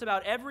for just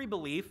about every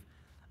belief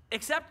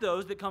except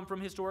those that come from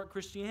historic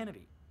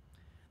Christianity.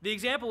 The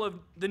example of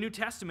the New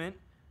Testament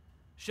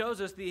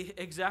shows us the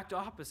exact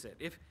opposite.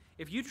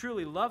 If you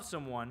truly love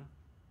someone,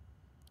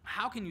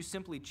 how can you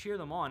simply cheer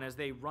them on as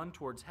they run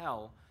towards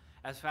hell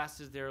as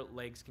fast as their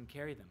legs can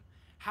carry them?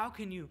 How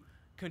can you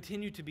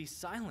continue to be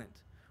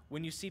silent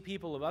when you see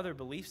people of other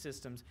belief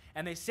systems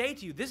and they say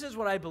to you, this is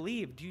what I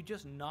believe? Do you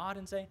just nod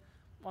and say,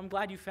 well, I'm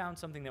glad you found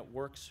something that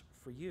works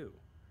for you?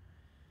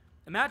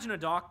 Imagine a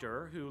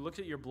doctor who looks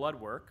at your blood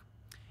work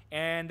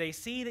and they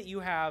see that you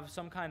have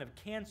some kind of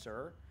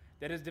cancer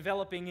that is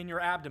developing in your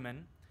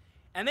abdomen,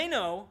 and they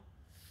know,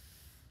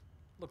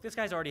 look, this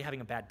guy's already having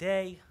a bad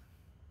day.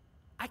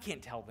 I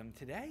can't tell them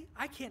today.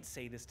 I can't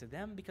say this to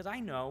them because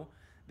I know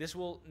this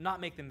will not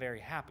make them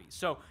very happy.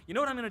 So you know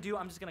what I'm going to do?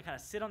 I'm just going to kind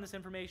of sit on this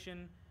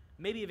information.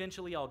 Maybe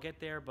eventually I'll get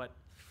there, but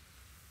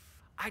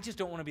I just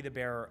don't want to be the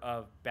bearer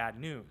of bad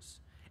news.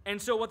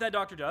 And so what that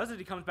doctor does is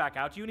he comes back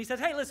out to you and he says,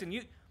 hey, listen,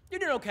 you're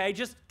doing okay.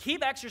 Just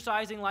keep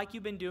exercising like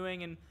you've been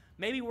doing and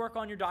maybe work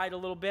on your diet a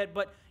little bit,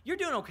 but you're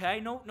doing okay.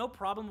 No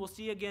problem. We'll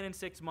see you again in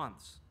 6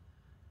 months.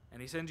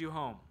 And he sends you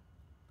home.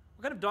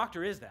 What kind of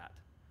doctor is that?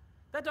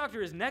 That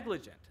doctor is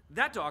negligent.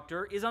 That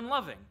doctor is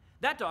unloving.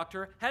 That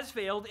doctor has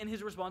failed in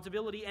his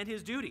responsibility and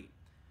his duty.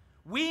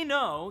 We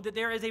know that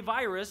there is a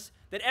virus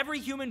that every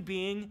human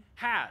being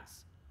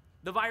has,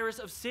 the virus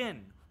of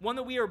sin, one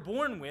that we are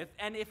born with,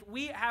 and if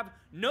we have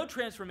no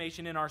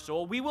transformation in our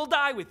soul, we will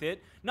die with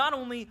it, not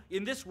only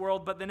in this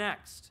world, but the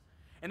next.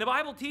 And the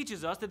Bible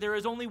teaches us that there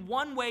is only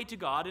one way to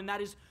God, and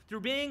that is through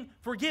being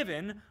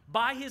forgiven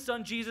by his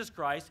Son, Jesus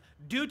Christ,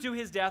 due to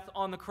his death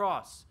on the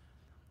cross.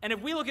 And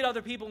if we look at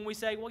other people and we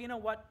say, well, you know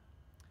what?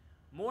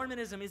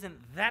 Mormonism isn't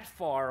that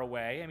far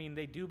away. I mean,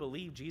 they do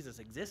believe Jesus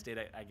existed,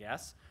 I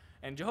guess.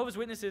 And Jehovah's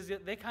Witnesses,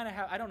 they kind of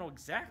have, I don't know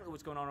exactly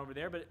what's going on over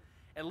there, but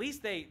at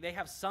least they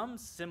have some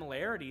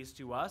similarities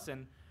to us.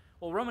 And,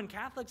 well, Roman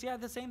Catholics, yeah,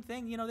 the same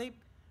thing. You know,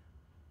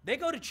 they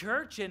go to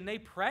church and they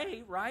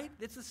pray, right?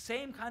 It's the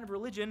same kind of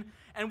religion,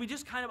 and we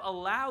just kind of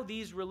allow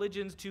these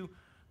religions to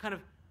kind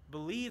of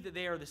believe that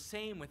they are the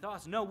same with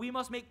us. No, we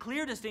must make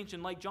clear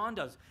distinction like John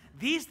does.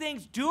 These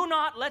things do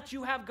not let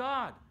you have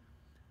God.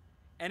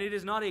 And it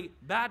is not a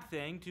bad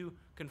thing to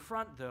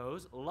confront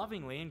those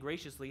lovingly and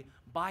graciously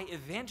by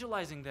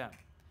evangelizing them.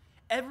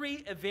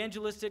 Every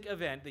evangelistic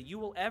event that you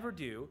will ever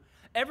do,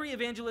 every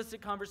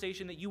evangelistic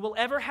conversation that you will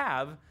ever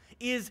have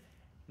is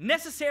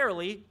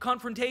necessarily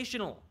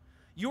confrontational.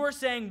 You are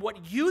saying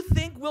what you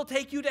think will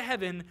take you to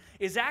heaven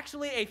is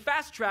actually a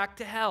fast track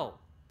to hell.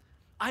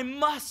 I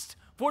must,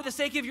 for the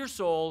sake of your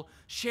soul,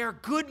 share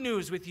good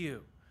news with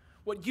you.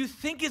 What you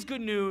think is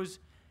good news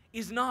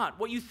is not.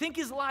 What you think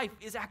is life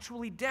is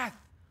actually death.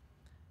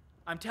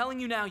 I'm telling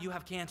you now, you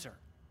have cancer.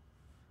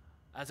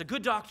 As a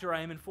good doctor,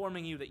 I am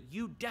informing you that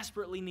you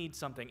desperately need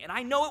something, and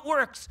I know it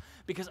works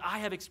because I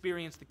have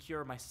experienced the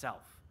cure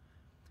myself.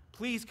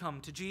 Please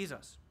come to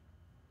Jesus.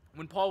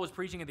 When Paul was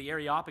preaching at the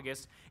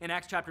Areopagus in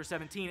Acts chapter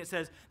 17, it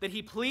says that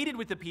he pleaded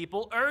with the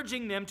people,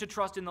 urging them to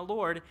trust in the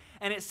Lord,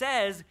 and it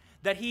says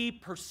that he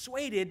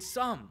persuaded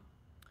some.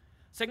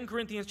 2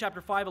 Corinthians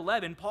chapter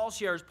 5:11, Paul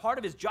shares part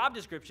of his job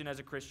description as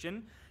a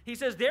Christian. He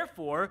says,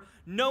 therefore,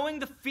 knowing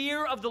the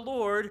fear of the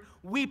Lord,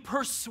 we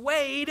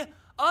persuade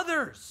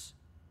others.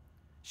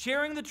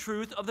 Sharing the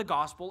truth of the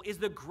gospel is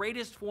the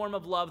greatest form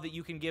of love that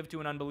you can give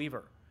to an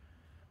unbeliever.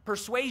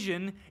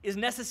 Persuasion is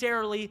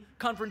necessarily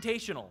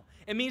confrontational.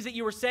 It means that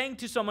you are saying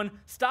to someone,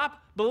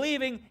 stop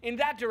believing in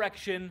that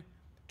direction,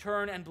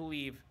 turn and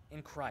believe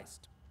in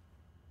Christ.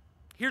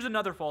 Here's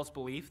another false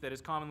belief that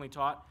is commonly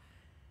taught,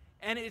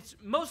 and it's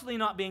mostly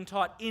not being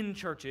taught in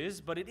churches,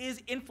 but it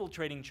is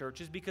infiltrating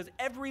churches because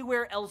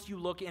everywhere else you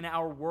look in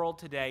our world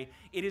today,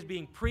 it is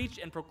being preached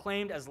and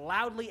proclaimed as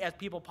loudly as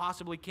people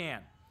possibly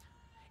can.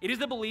 It is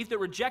the belief that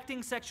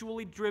rejecting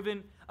sexually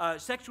deviant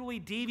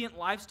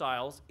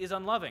lifestyles is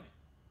unloving.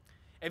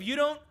 If you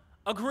don't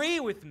agree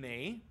with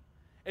me,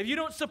 if you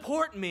don't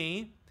support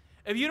me,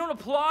 if you don't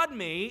applaud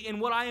me in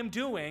what I am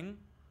doing,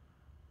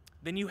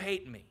 then you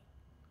hate me.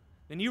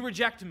 Then you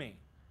reject me.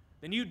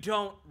 Then you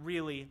don't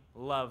really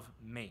love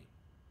me.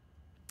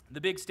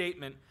 The big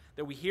statement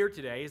that we hear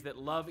today is that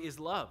love is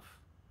love.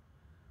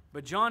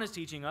 But John is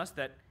teaching us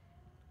that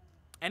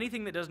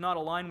anything that does not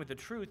align with the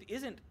truth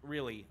isn't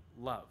really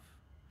love.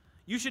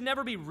 You should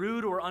never be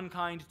rude or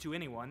unkind to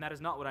anyone. That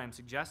is not what I am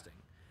suggesting.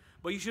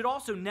 But you should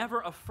also never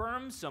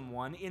affirm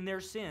someone in their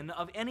sin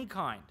of any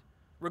kind,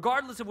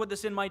 regardless of what the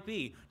sin might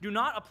be. Do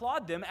not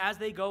applaud them as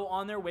they go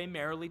on their way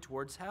merrily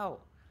towards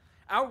hell.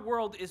 Our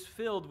world is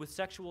filled with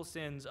sexual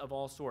sins of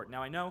all sorts.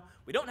 Now, I know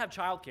we don't have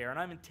childcare, and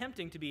I'm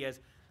attempting to be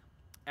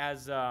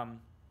as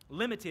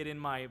limited in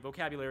my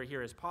vocabulary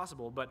here as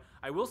possible, but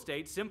I will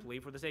state simply,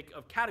 for the sake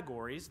of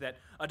categories, that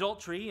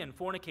adultery and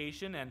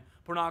fornication and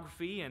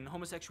pornography and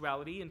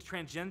homosexuality and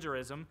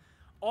transgenderism,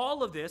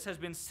 all of this has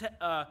been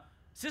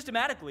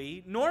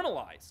systematically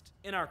normalized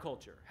in our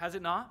culture, has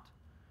it not?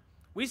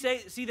 We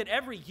see that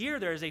every year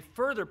there is a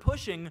further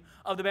pushing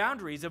of the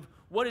boundaries of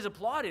what is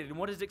applauded and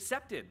what is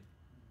accepted.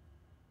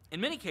 In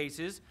many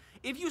cases,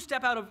 if you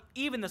step out of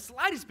even the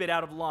slightest bit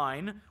out of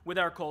line with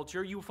our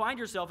culture, you find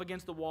yourself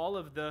against the wall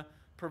of the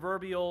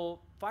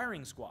proverbial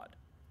firing squad.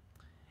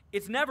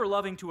 It's never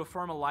loving to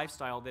affirm a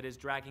lifestyle that is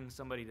dragging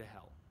somebody to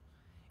hell.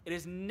 It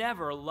is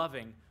never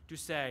loving to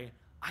say,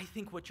 I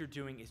think what you're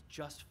doing is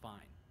just fine.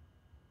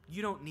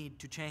 You don't need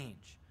to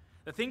change.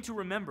 The thing to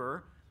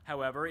remember,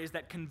 however, is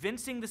that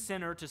convincing the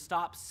sinner to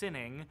stop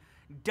sinning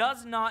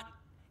does not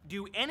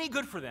do any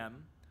good for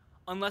them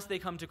unless they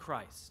come to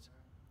Christ.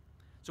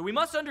 So we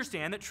must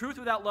understand that truth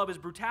without love is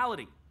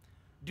brutality.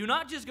 Do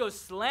not just go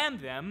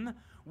slam them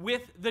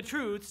with the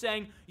truth,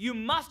 saying, you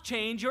must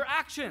change your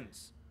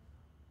actions.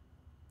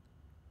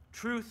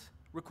 Truth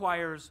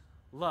requires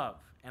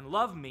love, and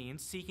love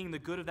means seeking the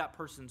good of that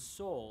person's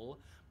soul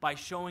by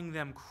showing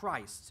them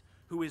Christ,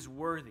 who is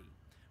worthy.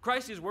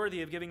 Christ is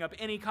worthy of giving up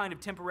any kind of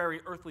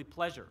temporary earthly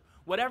pleasure.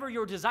 Whatever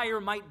your desire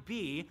might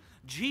be,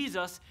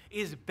 Jesus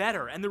is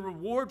better, and the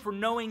reward for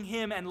knowing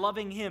him and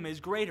loving him is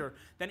greater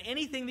than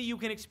anything that you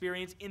can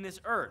experience in this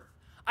earth.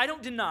 I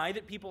don't deny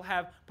that people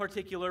have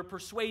particular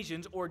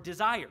persuasions or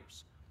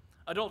desires.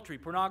 Adultery,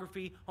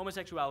 pornography,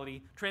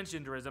 homosexuality,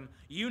 transgenderism,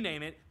 you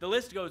name it, the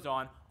list goes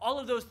on. All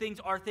of those things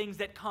are things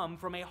that come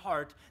from a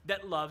heart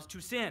that loves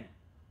to sin.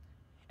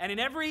 And in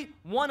every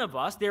one of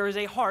us, there is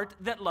a heart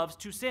that loves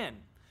to sin.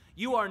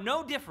 You are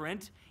no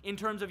different in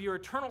terms of your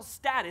eternal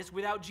status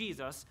without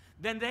Jesus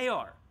than they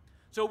are.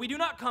 So we do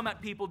not come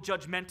at people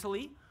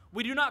judgmentally.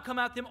 We do not come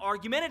at them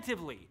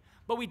argumentatively.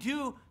 But we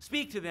do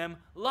speak to them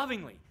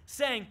lovingly,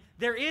 saying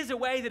there is a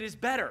way that is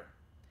better,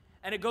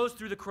 and it goes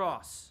through the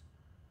cross.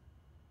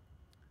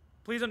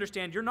 Please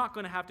understand, you're not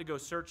going to have to go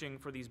searching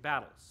for these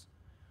battles.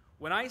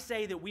 When I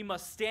say that we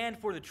must stand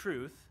for the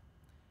truth,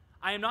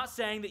 I am not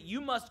saying that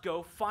you must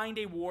go find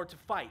a war to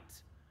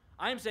fight.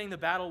 I am saying the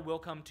battle will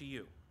come to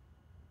you.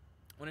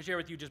 I want to share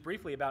with you just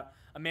briefly about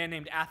a man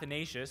named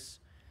Athanasius.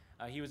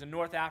 He was a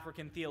North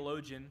African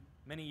theologian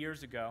many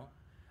years ago.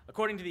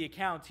 According to the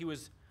accounts, he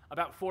was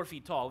about 4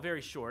 feet tall,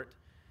 very short,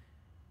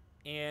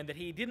 and that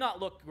he did not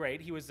look great.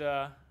 He was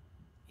a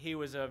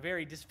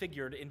very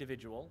disfigured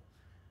individual,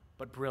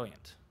 but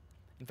brilliant.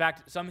 In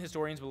fact, some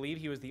historians believe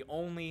he was the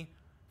only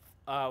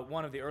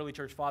one of the early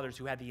church fathers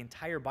who had the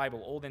entire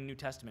Bible, Old and New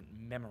Testament,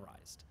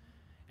 memorized.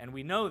 And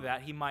we know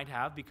that he might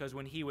have because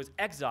when he was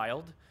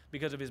exiled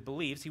because of his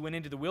beliefs, he went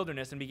into the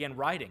wilderness and began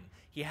writing.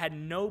 He had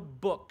no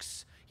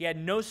books. He had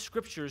no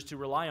scriptures to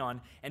rely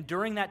on. And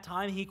during that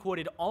time, he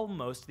quoted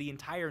almost the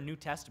entire New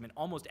Testament,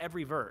 almost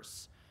every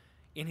verse,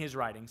 in his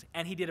writings,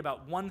 and he did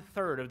about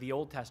 1/3 of the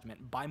Old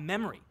Testament by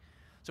memory.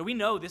 So we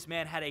know this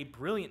man had a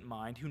brilliant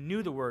mind who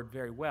knew the word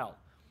very well.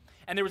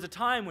 And there was a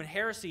time when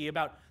heresy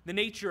about the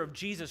nature of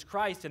Jesus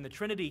Christ and the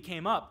Trinity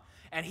came up,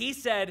 and he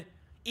said,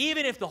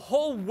 even if the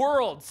whole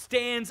world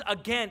stands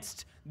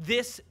against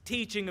this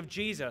teaching of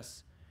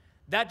Jesus,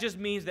 that just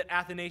means that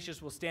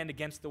Athanasius will stand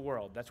against the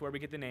world. That's where we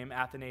get the name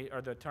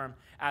or the term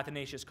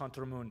Athanasius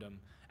contra mundum,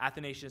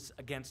 Athanasius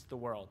against the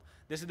world.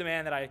 This is the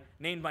man that I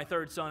named my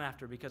third son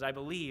after because I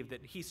believe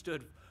that he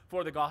stood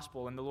for the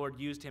gospel and the Lord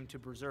used him to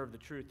preserve the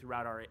truth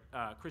throughout our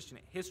Christian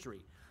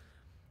history.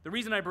 The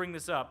reason I bring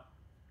this up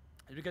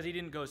is because he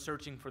didn't go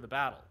searching for the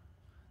battle.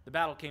 The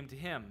battle came to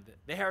him.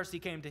 The heresy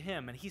came to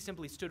him, and he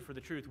simply stood for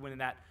the truth when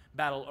that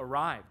battle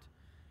arrived.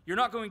 You're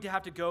not going to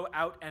have to go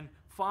out and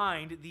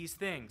find these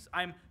things.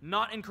 I'm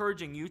not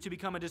encouraging you to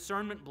become a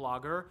discernment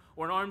blogger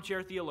or an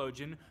armchair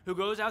theologian who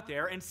goes out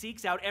there and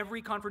seeks out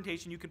every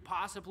confrontation you could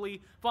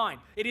possibly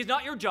find. It is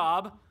not your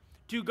job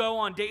to go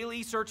on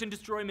daily search and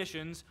destroy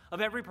missions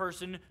of every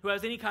person who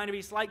has any kind of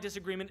a slight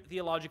disagreement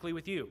theologically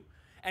with you.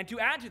 And to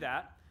add to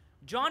that,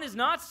 John is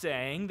not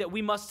saying that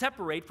we must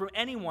separate from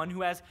anyone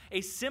who has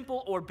a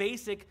simple or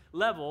basic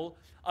level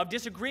of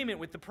disagreement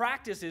with the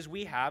practices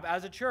we have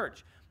as a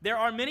church. There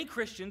are many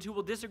Christians who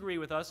will disagree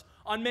with us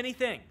on many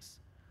things.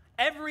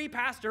 Every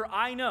pastor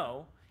I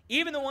know,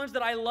 even the ones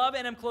that I love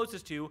and am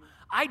closest to,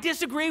 I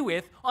disagree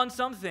with on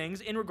some things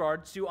in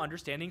regards to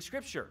understanding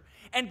Scripture.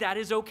 And that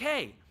is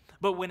okay.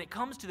 But when it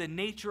comes to the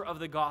nature of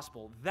the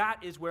gospel,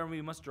 that is where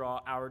we must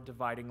draw our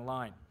dividing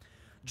line.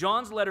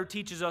 John's letter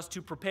teaches us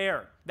to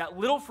prepare. That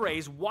little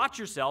phrase, watch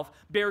yourself,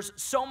 bears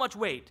so much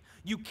weight.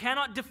 You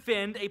cannot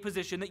defend a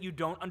position that you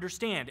don't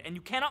understand, and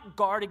you cannot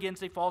guard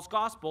against a false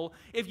gospel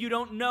if you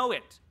don't know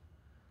it.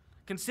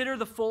 Consider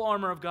the full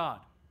armor of God.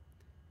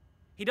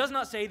 He does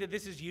not say that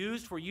this is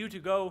used for you to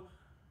go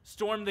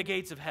storm the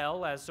gates of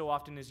hell, as so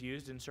often is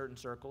used in certain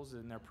circles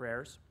in their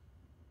prayers.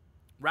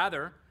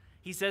 Rather,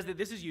 he says that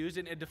this is used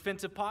in a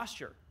defensive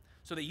posture,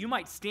 so that you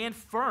might stand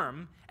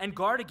firm and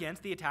guard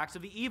against the attacks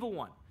of the evil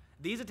one.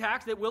 These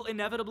attacks that will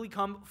inevitably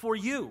come for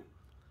you.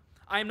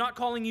 I am not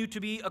calling you to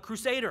be a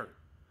crusader.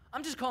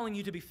 I'm just calling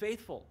you to be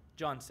faithful,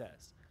 John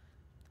says.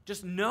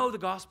 Just know the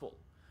gospel.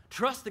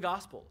 Trust the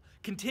gospel.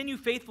 Continue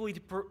faithfully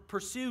to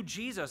pursue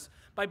Jesus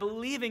by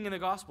believing in the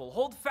gospel.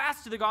 Hold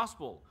fast to the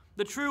gospel,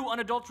 the true,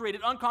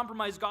 unadulterated,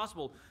 uncompromised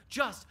gospel.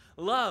 Just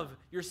love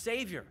your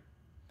Savior.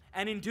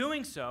 And in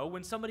doing so,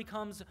 when somebody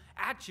comes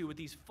at you with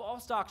these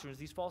false doctrines,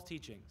 these false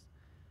teachings,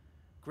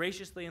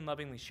 graciously and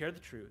lovingly share the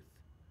truth,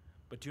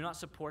 but do not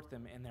support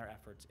them in their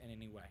efforts in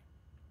any way.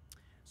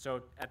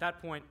 So at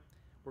that point,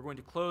 we're going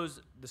to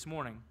close this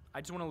morning.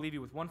 I just want to leave you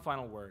with one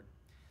final word,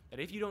 that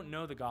if you don't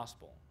know the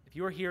gospel, if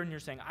you are here and you're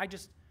saying,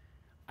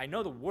 I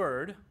know the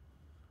word,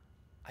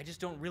 I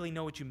just don't really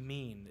know what you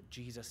mean that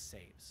Jesus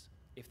saves.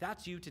 If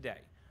that's you today,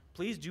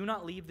 please do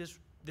not leave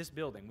this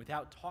building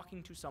without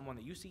talking to someone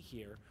that you see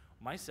here,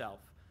 myself,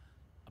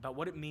 about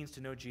what it means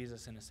to know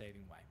Jesus in a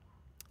saving way.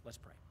 Let's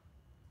pray.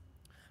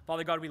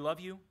 Father God, we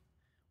love you.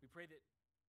 We pray that